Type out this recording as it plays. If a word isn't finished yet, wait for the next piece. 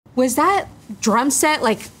Was that drum set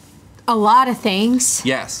like a lot of things?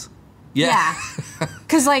 Yes. Yeah.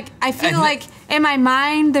 Because like I feel like in my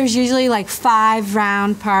mind there's usually like 5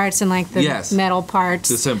 round parts and like the metal parts.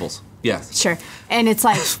 The cymbals. Yes. Sure. And it's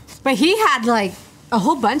like, but he had like a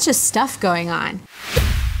whole bunch of stuff going on.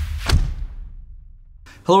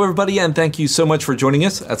 Hello everybody and thank you so much for joining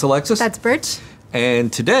us. That's Alexis. That's Birch.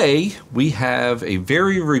 And today we have a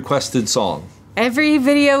very requested song. Every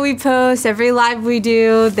video we post, every live we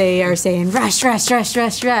do, they are saying Rush, Rush, Rush,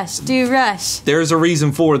 Rush, Rush, do Rush. There's a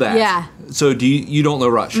reason for that. Yeah. So you don't know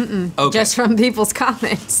Rush? Mm-mm. Okay. Just from people's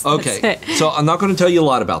comments. Okay. So I'm not going to tell you a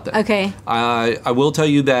lot about that. Okay. I will tell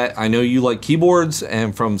you that I know you like keyboards,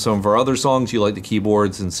 and from some of our other songs you like the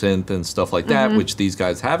keyboards and synth and stuff like that, which these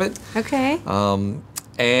guys haven't. Okay.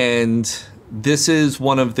 And this is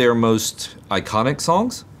one of their most iconic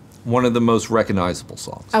songs. One of the most recognizable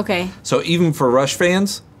songs. Okay. So even for Rush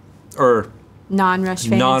fans, or non-Rush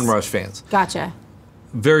fans. Non-Rush fans. Gotcha.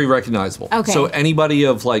 Very recognizable. Okay. So anybody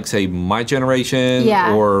of like say my generation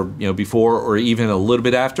or before or even a little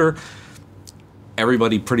bit after,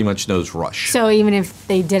 everybody pretty much knows Rush. So even if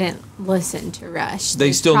they didn't listen to Rush,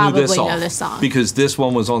 they still knew this song, know this song because this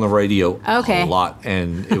one was on the radio a lot,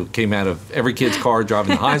 and it came out of every kid's car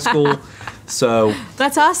driving to high school. So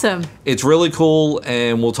that's awesome. It's really cool,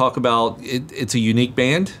 and we'll talk about it. It's a unique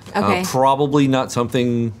band. Okay. Probably not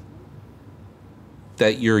something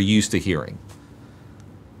that you're used to hearing.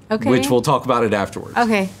 Okay. Which we'll talk about it afterwards.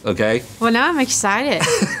 Okay. Okay. Well, now I'm excited.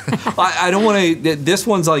 I don't want to. This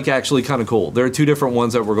one's like actually kind of cool. There are 2 different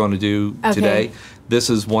ones that we're going to do today. This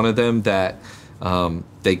is one of them that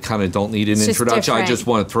they kind of don't need an introduction. I just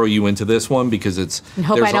want to throw you into this one because it's. And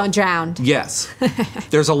hope I don't drown. Yes.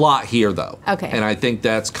 There's a lot here though. Okay. And I think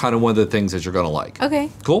that's kind of one of the things that you're going to like. Okay.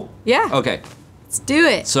 Cool? Yeah. Okay. Let's do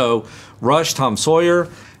it. So, Rush, Tom Sawyer.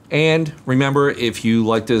 And remember, if you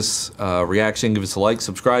like this reaction, give us a like,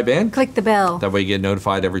 subscribe, and click the bell. That way you get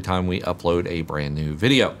notified every time we upload a brand new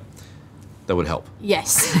video. That would help.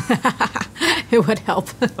 Yes, it would help.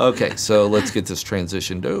 Okay, so let's get this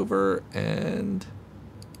transitioned over and...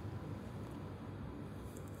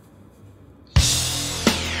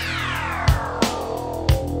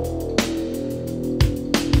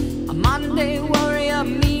 A Monday warrior,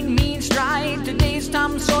 mean, mean strike. Today's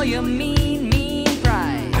Tom Sawyer, mean, mean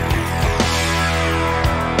pride.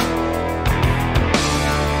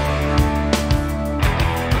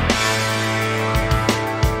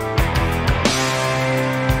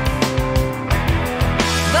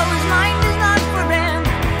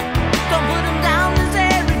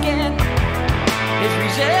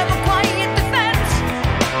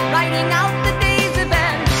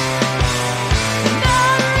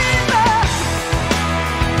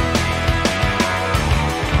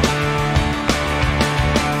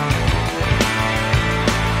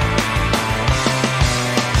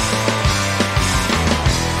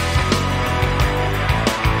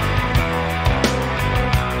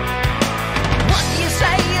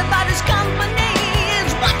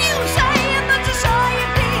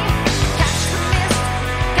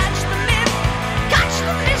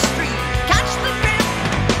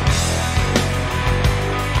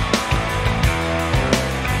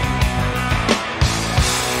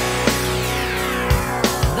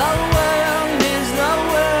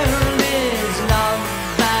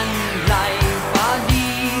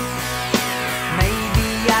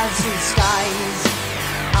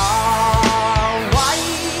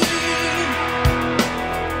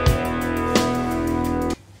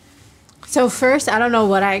 So first, I don't know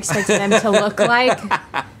what I expected them to look like,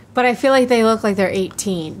 but I feel like they look like they're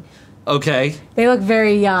 18. Okay. They look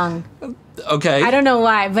very young. Okay. I don't know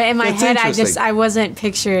why, but in my head, I wasn't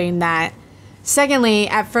picturing that. Secondly,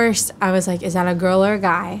 at first, I was like, is that a girl or a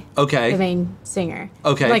guy? Okay. The main singer.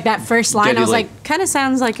 Okay. Like that first line, I was like, kind of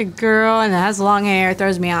sounds like a girl and it has long hair,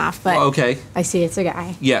 throws me off, but okay. I see it's a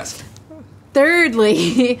guy. Yes.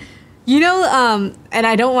 Thirdly, and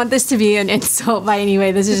I don't want this to be an insult by any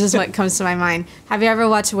way, this is just what comes to my mind. Have you ever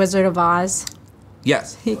watched Wizard of Oz?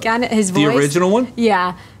 Yes. He kind of, his voice. The original one?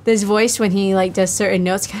 Yeah. His voice when he like does certain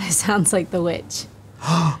notes kind of sounds like the witch.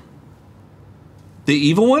 The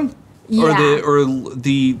evil one? Yeah. Or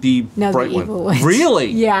the bright the evil one. Really?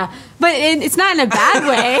 Yeah. But it's not in a bad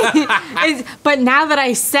way. But now that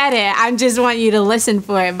I said it, I just want you to listen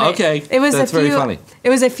for it. But okay. It was That's very funny. It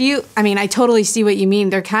was a few. I mean, I totally see what you mean.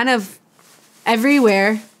 They're kind of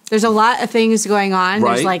everywhere. There's a lot of things going on.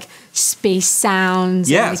 Right. There's like space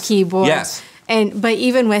sounds on the keyboard. Yes. But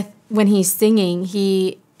even when he's singing,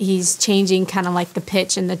 he's changing kind of like the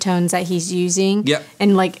pitch and the tones that he's using. Yep.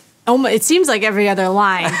 And like it seems like every other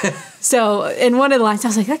line. So in one of the lines, I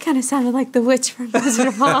was like, that kind of sounded like the witch from Wizard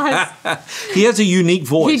of Oz. He has a unique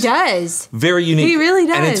voice. He does. Very unique. He really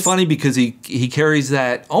does. And it's funny because he carries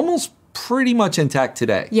that almost pretty much intact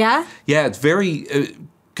today. Yeah? Yeah, it's very,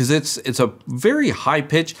 because it's a very high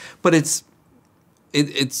pitch, but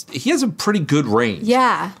he has a pretty good range.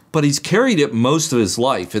 Yeah. But he's carried it most of his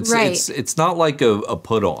life. It's not like a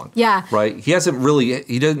put on. Yeah. Right? He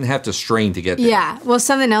doesn't have to strain to get there. Yeah. Well,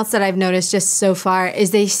 something else that I've noticed just so far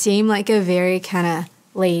is they seem like a very kind of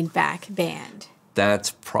laid back band.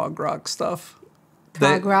 That's prog rock stuff.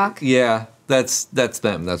 Prog rock? Yeah. That's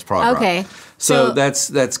them. That's prog rock. Okay. So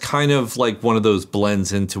that's kind of like one of those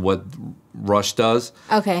blends into what Rush does.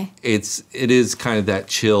 Okay. It is kind of that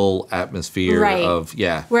chill atmosphere of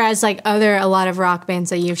Whereas like a lot of rock bands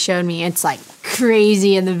that you've shown me, it's like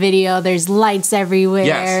crazy in the video. There's lights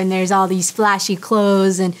everywhere and there's all these flashy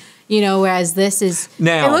clothes and whereas this is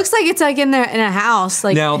it looks like it's like in a house.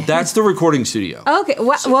 Like now that's the recording studio. Okay.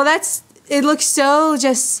 Well, it looks so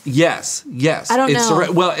just Yes. I don't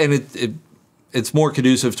know. Well, and it's more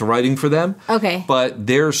conducive to writing for them. Okay. But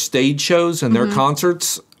their stage shows and their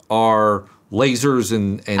concerts are lasers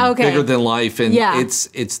and bigger than life, and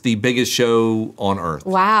it's the biggest show on earth.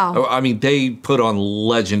 Wow. I mean, they put on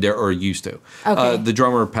legendary, or used to. Okay. The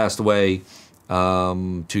drummer passed away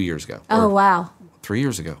 2 years ago. Oh, wow. 3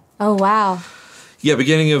 years ago. Oh, wow. Yeah,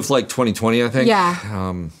 beginning of like 2020, I think.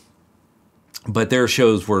 Yeah. But their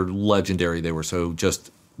shows were legendary. They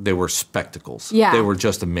were spectacles. Yeah. They were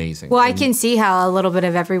just amazing. Well, I can see how a little bit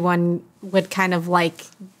of everyone would kind of like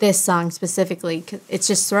this song specifically. 'Cause it's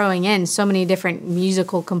just throwing in so many different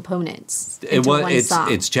musical components into one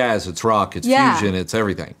song. It's jazz, it's rock, it's fusion, it's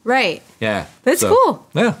everything. Right. Yeah. That's cool.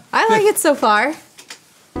 Yeah. I like it so far.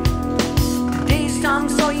 Days Tom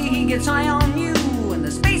Sawyer, he gets high on you, and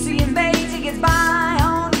the space he invades, he gets by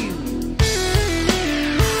on you.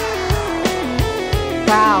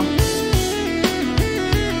 Wow.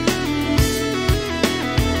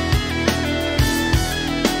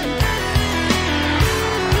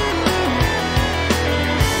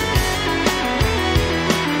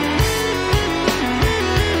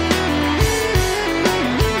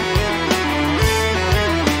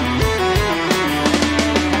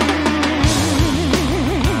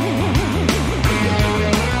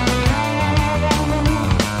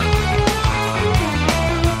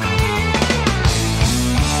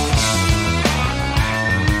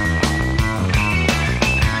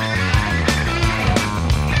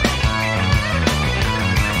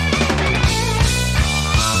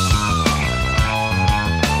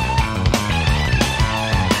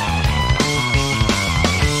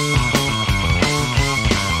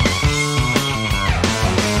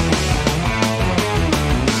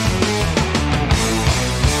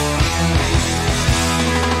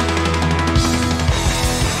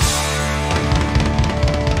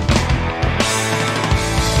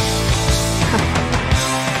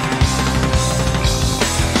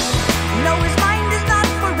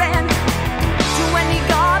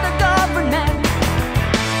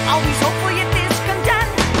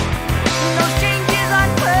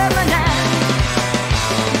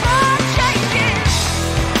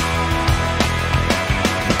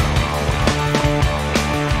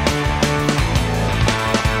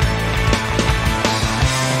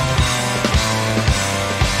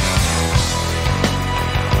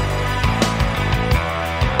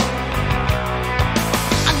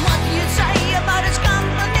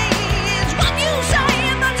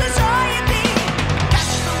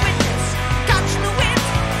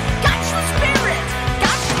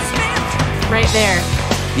 There.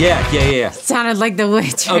 Yeah. Sounded like the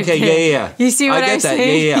witch. Okay, yeah. You see what I get I'm that.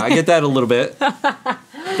 saying? Yeah, I get that a little bit.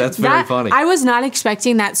 That's very funny. I was not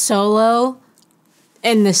expecting that solo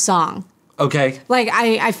in the song. Okay. Like,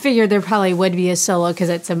 I figured there probably would be a solo because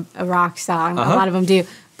it's a rock song. A lot of them do.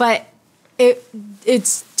 But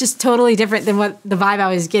it's just totally different than what the vibe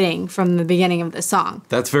I was getting from the beginning of the song.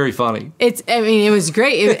 That's very funny. It was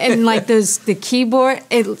great. And like the keyboard,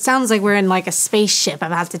 it sounds like we're in like a spaceship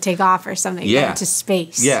about to take off or something. Yeah. Into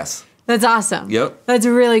space. Yes. That's awesome. Yep. That's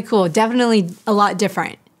really cool. Definitely a lot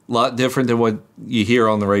different. A lot different than what you hear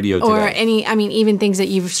on the radio today. Or even things that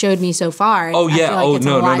you've showed me so far. Oh yeah. I feel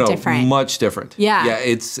like no. Different. Much different. Yeah. Yeah.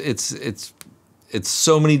 It's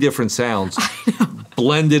so many different sounds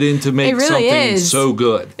blended in to make something so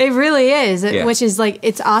good. It really is. Which is like,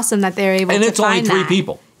 it's awesome that they're able to find that. And it's only 3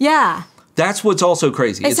 people. Yeah. That's what's also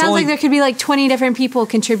crazy. It sounds like there could be like 20 different people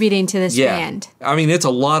contributing to this band. I mean, it's a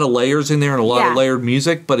lot of layers in there and a lot of layered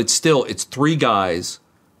music, but it's 3 guys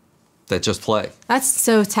that just play. That's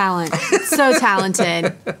so talented. So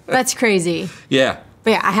talented. That's crazy. Yeah. But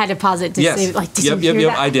yeah, I had to pause it to see, like, did you hear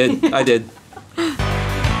that? I did.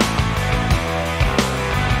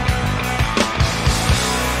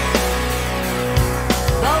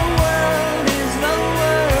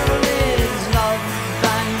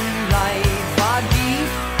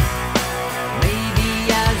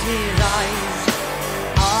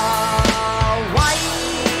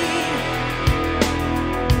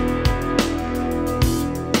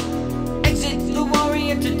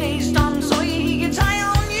 Today's Tom Sawyer, he gets high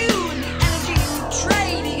on you, and the energy you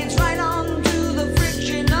trade, he gets right on to the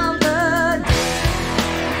friction of the day.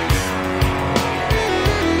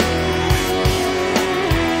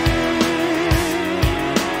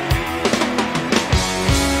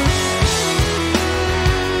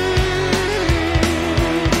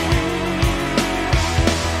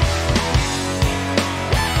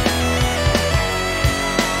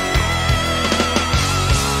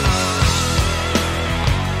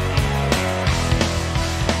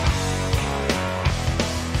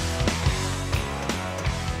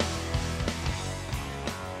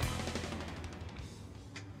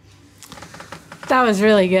 That was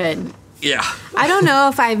really good. Yeah. I don't know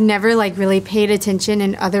if I've never like really paid attention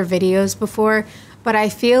in other videos before, but I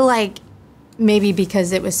feel like maybe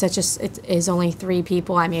because it was it is only 3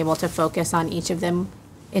 people, I'm able to focus on each of them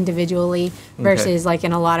individually versus like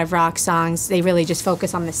in a lot of rock songs, they really just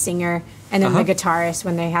focus on the singer and then the guitarist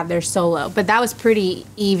when they have their solo. But that was pretty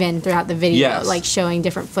even throughout the video, like showing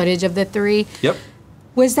different footage of the 3. Yep.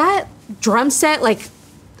 Was that drum set like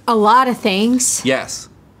a lot of things? Yes.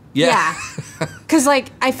 Yeah. Because,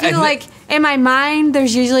 like, I feel like in my mind,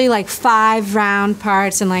 there's usually like 5 round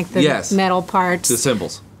parts and like the metal parts. The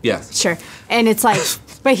cymbals. Yes. Sure. And it's like,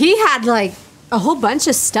 but he had like a whole bunch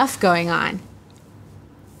of stuff going on.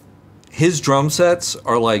 His drum sets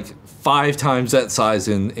are like 5 times that size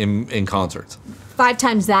in concerts. 5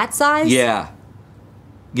 times that size? Yeah.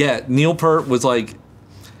 Yeah. Neil Peart was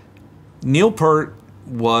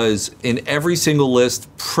in every single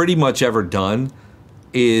list pretty much ever done.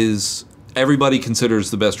 Is everybody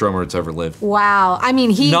considers the best drummer that's ever lived. Wow. I mean,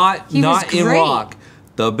 he not was in rock,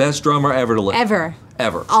 the best drummer ever to live.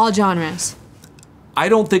 Ever. All genres. I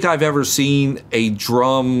don't think I've ever seen a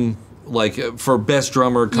drum, like, for best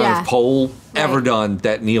drummer kind of poll ever done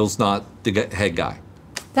that Neil's not the head guy.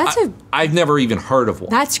 I've never even heard of one.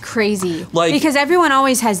 That's crazy. Like, because everyone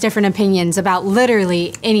always has different opinions about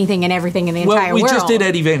literally anything and everything in the entire world. Well, we just did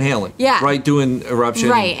Eddie Van Halen. Yeah. Right, doing Eruption.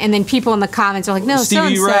 Right, and then people in the comments are like, no,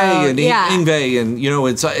 Stevie so-and-so. Ray and Yngwie, and you know,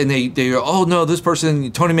 and they go, oh no, this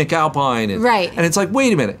person, Tony McAlpine, and, and it's like,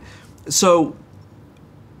 wait a minute. So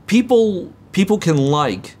people can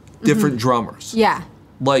like different drummers. Yeah.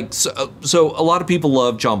 Like so a lot of people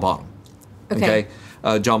love John Bonham. Okay.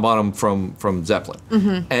 John Bonham from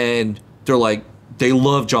Zeppelin. And they're like, they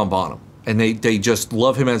love John Bonham. And they just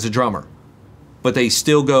love him as a drummer. But they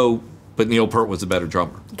still go, but Neil Peart was a better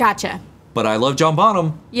drummer. Gotcha. But I love John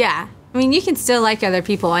Bonham. Yeah. I mean, you can still like other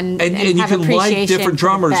people and you can like different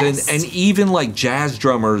drummers and even like jazz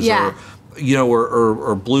drummers or, you know,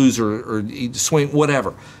 or blues or swing,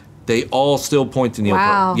 whatever. They all still point to Neil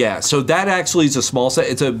Peart. Yeah. So that actually is a small set.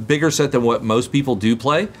 It's a bigger set than what most people do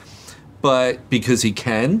play. But because he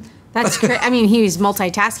can. That's crazy. I mean, he was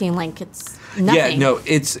multitasking like it's nothing. Yeah, no,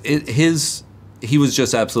 he was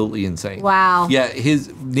just absolutely insane. Wow. Yeah,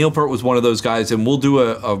 Neil Peart was one of those guys, and we'll do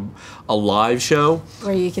a live show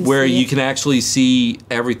where you can actually see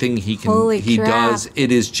everything he does.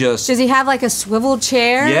 It is just. Does he have like a swivel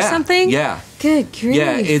chair or something? Yeah. Good grief.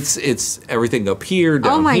 Yeah, it's everything up here,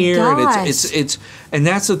 down here, gosh. and and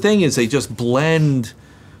that's the thing is they just blend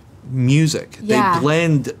music. Yeah. They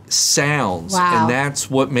blend sounds. Wow. And that's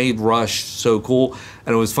what made Rush so cool.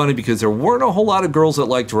 And it was funny because there weren't a whole lot of girls that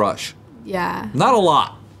liked Rush. Yeah. Not a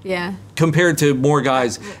lot. Yeah. Compared to more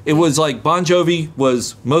guys. It was like Bon Jovi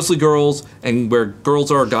was mostly girls, and where girls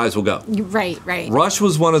are, guys will go. Right. Rush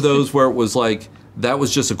was one of those where it was like, that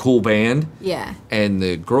was just a cool band. Yeah. And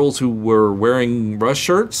the girls who were wearing Rush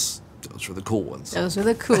shirts, those were the cool ones. Those were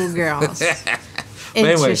the cool girls.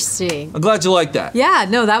 Interesting. Anyway, I'm glad you liked that. Yeah,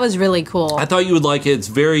 no, that was really cool. I thought you would like it. It's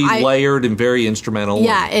very layered and very instrumental.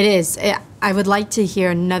 Yeah, it is. I would like to hear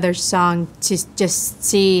another song to just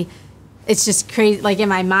see. It's just crazy. Like in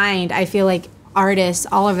my mind, I feel like artists,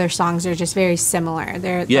 all of their songs are just very similar.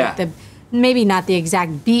 They're like maybe not the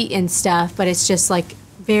exact beat and stuff, but it's just like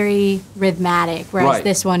very rhythmatic. Whereas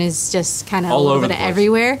this one is just kind of a little bit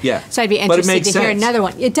everywhere. Yeah. So I'd be interested to hear another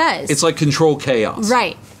one. It does. It's like Controlled Chaos.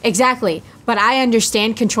 Right. Exactly. But I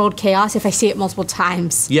understand Controlled Chaos if I see it multiple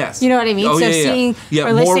times. Yes. You know what I mean? Oh, so seeing or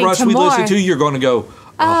more listening Rush to we more, listen to, you're going to go,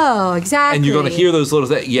 Oh, exactly. And you're going to hear those little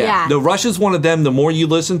things. Yeah. The Rush is one of them. The more you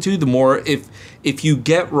listen to, the more, if you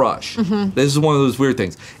get Rush, this is one of those weird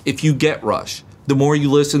things. If you get Rush, the more you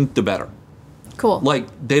listen, the better. Cool. Like,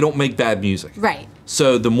 they don't make bad music. Right.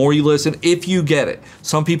 So the more you listen, if you get it.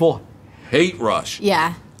 Some people hate Rush.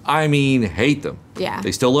 Yeah. I mean, hate them. Yeah.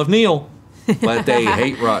 They still love Neil, but they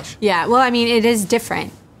hate Rush. Yeah. Well, I mean, it is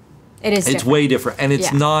different. It's way different. And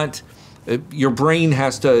it's not... Your brain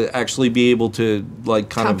has to actually be able to,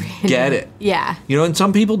 like, kind of get it. Yeah. You know, and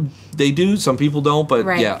some people, they do, some people don't, but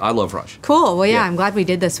yeah, I love Rush. Cool. Well, yeah, I'm glad we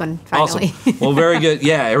did this one finally. Awesome. Well, very good.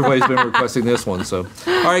 Yeah, everybody's been requesting this one. So,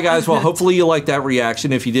 all right, guys. Well, hopefully you liked that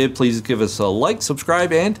reaction. If you did, please give us a like,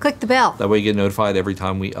 subscribe, and click the bell. That way you get notified every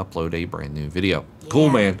time we upload a brand new video. Cool,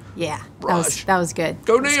 man. Yeah. Rush. That was good.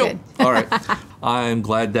 Go, Neil. All right. I'm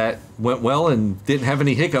glad that went well and didn't have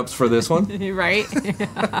any hiccups for this one. Right.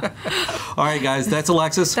 All right, guys. That's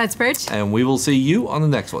Alexis. That's Birch. And we will see you on the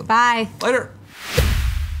next one. Bye. Later.